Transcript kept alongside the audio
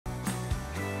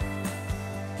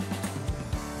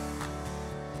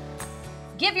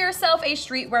Give yourself a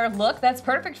streetwear look that's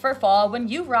perfect for fall when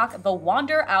you rock the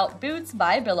Wander Out Boots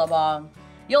by Billabong.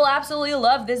 You'll absolutely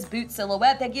love this boot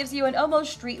silhouette that gives you an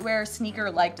almost streetwear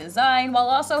sneaker-like design while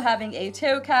also having a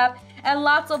toe cap and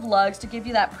lots of lugs to give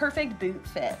you that perfect boot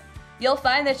fit. You'll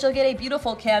find that you'll get a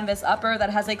beautiful canvas upper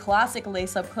that has a classic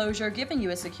lace-up closure giving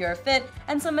you a secure fit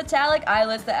and some metallic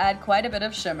eyelets that add quite a bit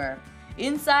of shimmer.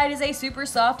 Inside is a super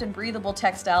soft and breathable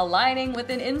textile lining with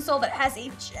an insole that has a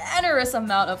generous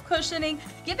amount of cushioning,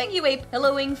 giving you a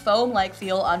pillowing foam-like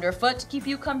feel underfoot to keep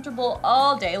you comfortable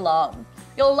all day long.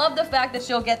 You'll love the fact that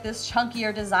you'll get this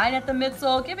chunkier design at the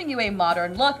midsole, giving you a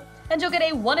modern look, and you'll get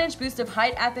a 1-inch boost of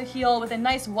height at the heel with a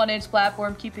nice 1-inch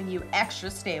platform keeping you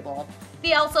extra stable.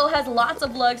 The outsole has lots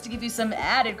of lugs to give you some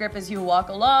added grip as you walk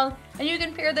along, and you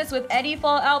can pair this with any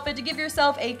fall outfit to give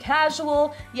yourself a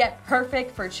casual, yet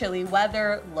perfect for chilly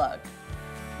weather look.